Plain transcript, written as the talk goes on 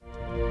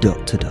The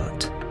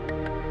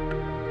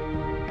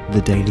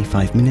daily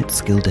 5-minute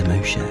skill demo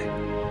show.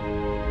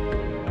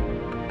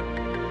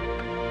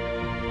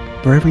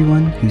 For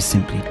everyone who's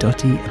simply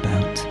dotty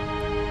about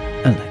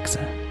Alexa.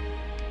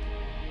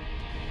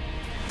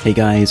 Hey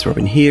guys,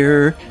 Robin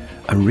here.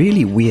 A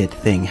really weird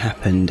thing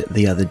happened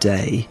the other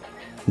day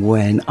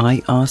when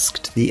I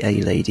asked the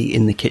A-lady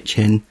in the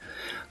kitchen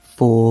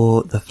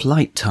for the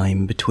flight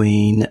time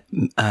between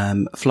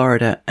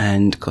Florida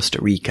and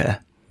Costa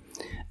Rica.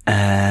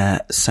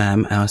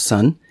 Sam, our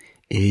son,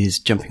 is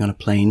jumping on a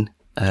plane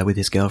with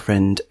his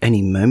girlfriend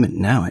any moment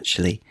now,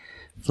 actually,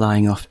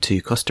 flying off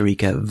to Costa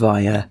Rica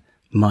via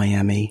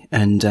Miami.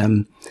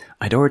 And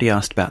I'd already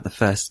asked about the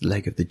first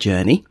leg of the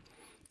journey,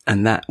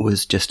 and that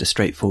was just a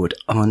straightforward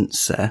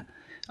answer.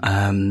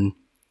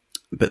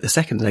 But the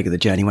second leg of the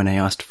journey, when I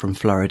asked from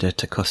Florida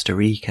to Costa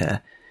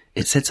Rica,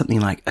 it said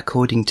something like,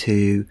 according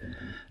to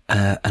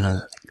an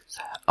Alexa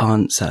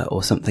answer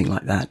or something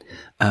like that.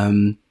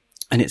 And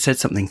it said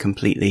something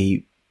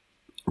completely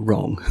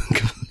wrong,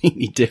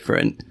 completely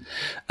different.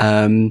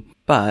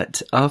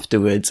 But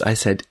afterwards I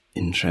said,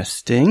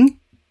 interesting,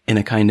 in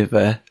a kind of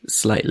a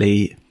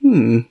slightly,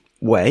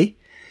 way.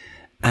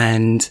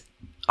 And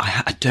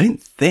I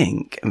don't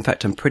think, in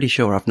fact, I'm pretty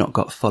sure I've not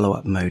got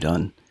follow-up mode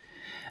on.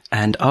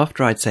 And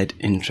after I'd said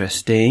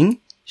interesting,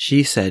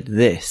 she said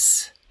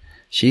this.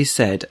 She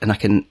said, and I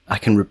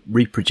can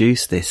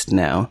reproduce this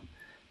now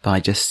by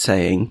just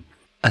saying,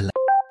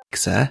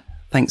 Alexa,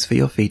 thanks for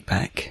your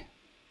feedback.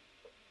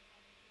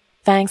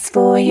 Thanks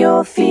for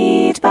your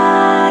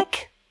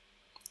feedback.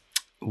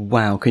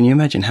 Wow, can you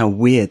imagine how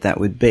weird that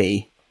would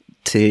be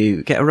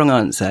to get a wrong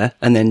answer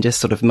and then just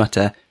sort of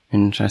mutter,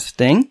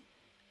 interesting,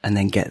 and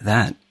then get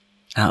that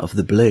out of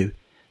the blue.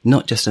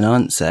 Not just an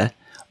answer,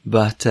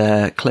 but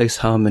a close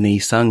harmony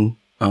sung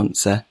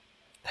answer.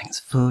 Thanks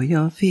for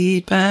your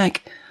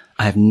feedback.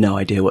 I have no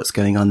idea what's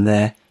going on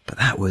there, but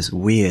that was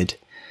weird.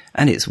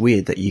 And it's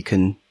weird that you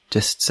can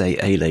just say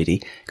a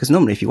lady, because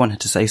normally if you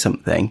wanted to say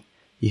something,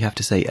 you have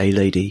to say a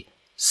lady,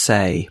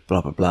 say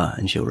blah blah blah,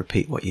 and she'll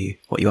repeat what you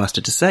asked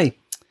her to say.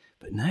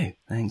 But no,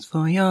 thanks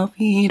for your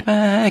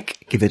feedback.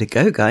 Give it a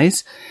go,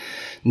 guys.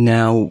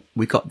 Now,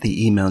 we got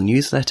the email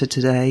newsletter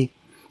today,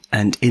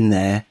 and in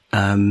there,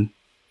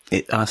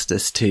 it asked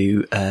us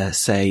to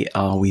say,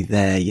 are we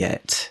there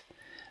yet?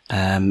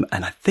 And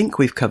I think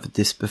we've covered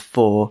this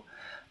before,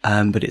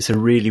 but it's a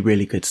really,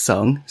 really good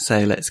song, so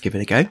let's give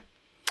it a go.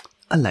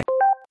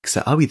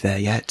 Alexa, are we there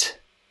yet?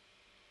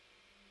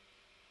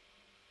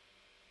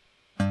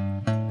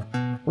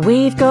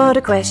 We've got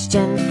a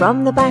question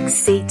from the back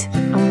seat,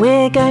 and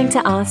we're going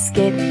to ask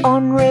it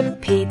on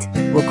repeat.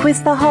 We'll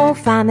quiz the whole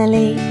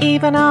family,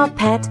 even our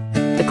pet.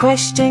 The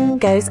question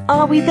goes,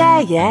 are we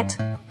there yet?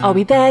 Are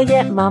we there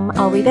yet, Mum?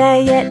 Are we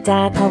there yet,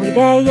 Dad? Are we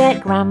there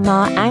yet,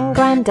 Grandma and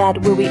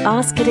Grandad? Will we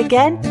ask it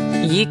again?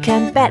 You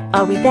can bet.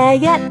 Are we there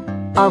yet?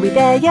 Are we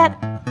there yet?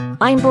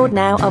 I'm bored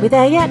now. Are we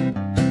there yet?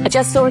 I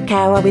just saw a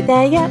cow. Are we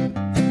there yet?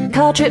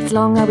 Car trips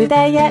long. Are we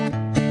there yet?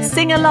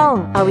 Sing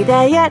along. Are we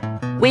there yet?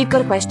 We've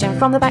got a question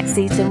from the back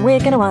seat, and we're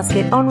going to ask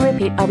it on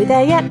repeat. Are we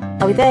there yet?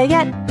 Are we there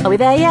yet? Are we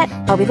there yet?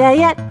 Are we there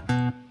yet?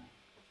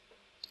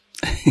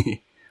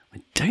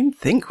 I don't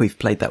think we've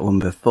played that one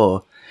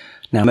before.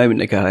 Now, a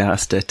moment ago, I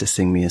asked her to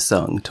sing me a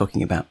song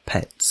talking about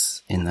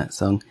pets in that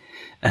song,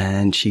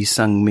 and she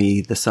sung me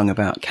the song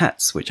about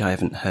cats, which I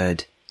haven't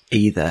heard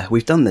either.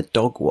 We've done the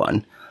dog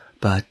one,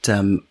 but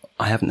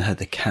I haven't heard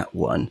the cat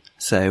one.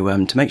 So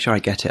to make sure I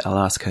get it, I'll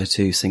ask her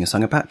to sing a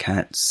song about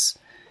cats.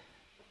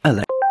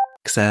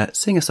 Alexa,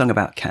 sing a song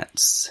about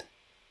cats.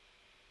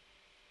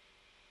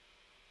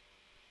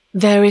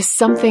 There is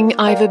something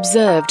I've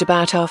observed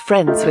about our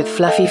friends with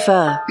fluffy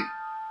fur.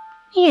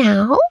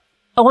 Meow.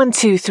 1,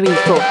 2, 3,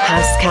 4.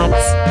 House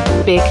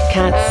cats, big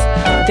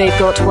cats. They've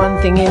got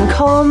one thing in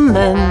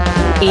common: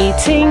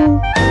 eating,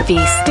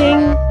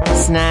 feasting,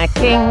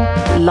 snacking.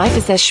 Life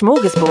is their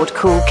smorgasbord.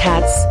 Cool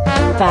cats,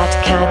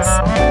 fat cats.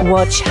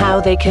 Watch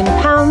how they can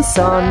pounce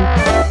on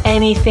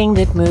anything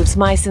that moves.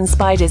 Mice and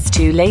spiders,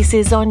 2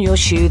 laces on your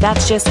shoe.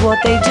 That's just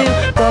what they do.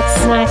 Got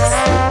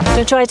snacks,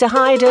 don't try to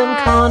hide them.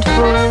 Can't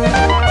fool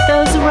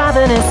those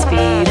ravenous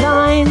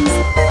felines,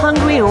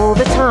 hungry all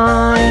the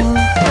time.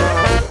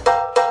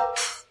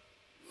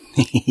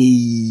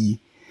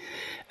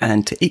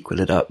 And to equal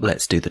it up,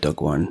 let's do the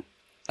dog one.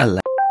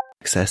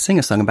 Alexa, sing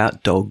a song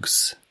about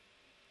dogs.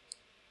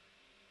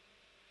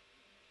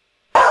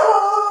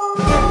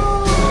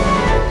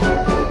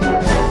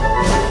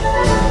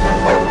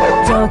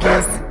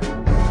 Doggies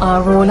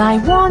are all I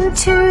want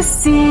to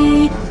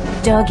see.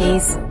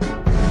 Doggies,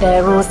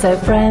 they're all so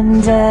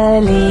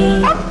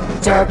friendly.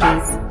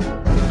 Doggies,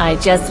 I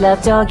just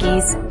love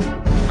doggies,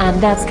 and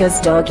that's 'cause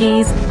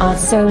doggies are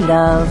so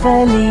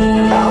lovely.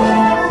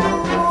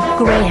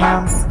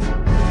 Greyhounds,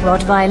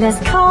 Rottweilers,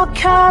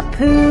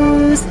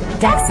 cockapoos,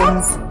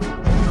 Dachshunds,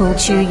 who'll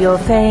chew your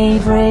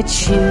favourite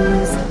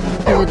shoes.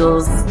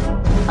 Poodles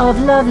of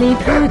lovely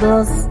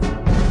poodles,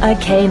 a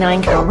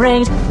canine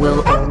comrade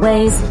will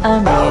always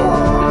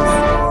amuse.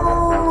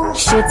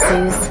 Shih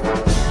Tzus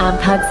and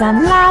pugs and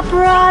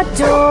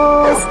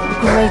Labradors,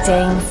 Great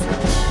Danes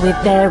with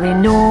their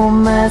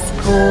enormous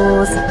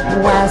paws.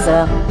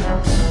 Wowzer,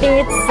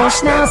 it's a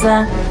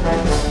schnauzer.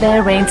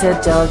 There ain't a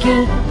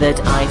doggy that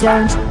I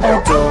don't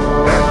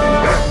adore.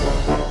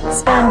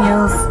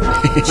 Spaniels,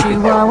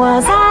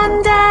 chihuahuas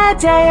and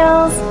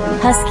Airedales,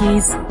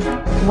 huskies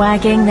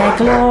wagging their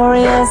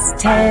glorious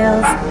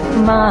tails.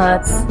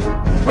 Mutts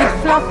with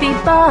fluffy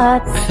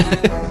butts.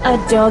 A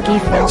doggy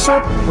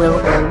friendship will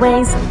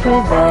always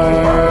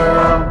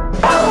prevail.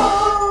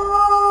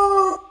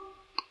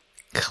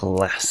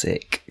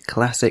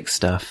 Classic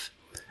stuff.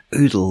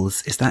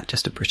 Oodles, is that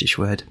just a British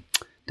word?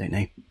 Don't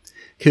know.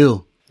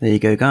 Cool. There you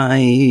go,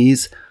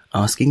 guys.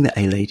 Asking the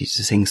A-lady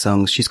to sing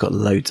songs. She's got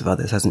loads of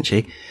others, hasn't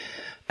she?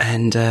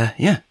 And, a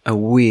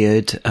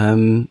weird,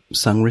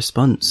 sung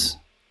response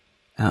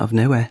out of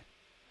nowhere.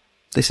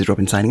 This is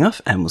Robin signing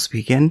off, and we'll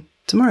speak again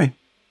tomorrow.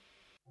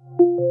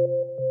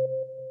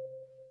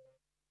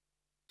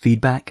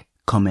 Feedback,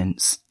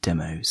 comments,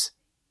 demos.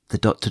 The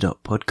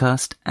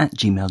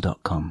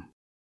podcast@gmail.com.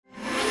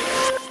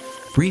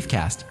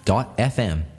 Briefcast.fm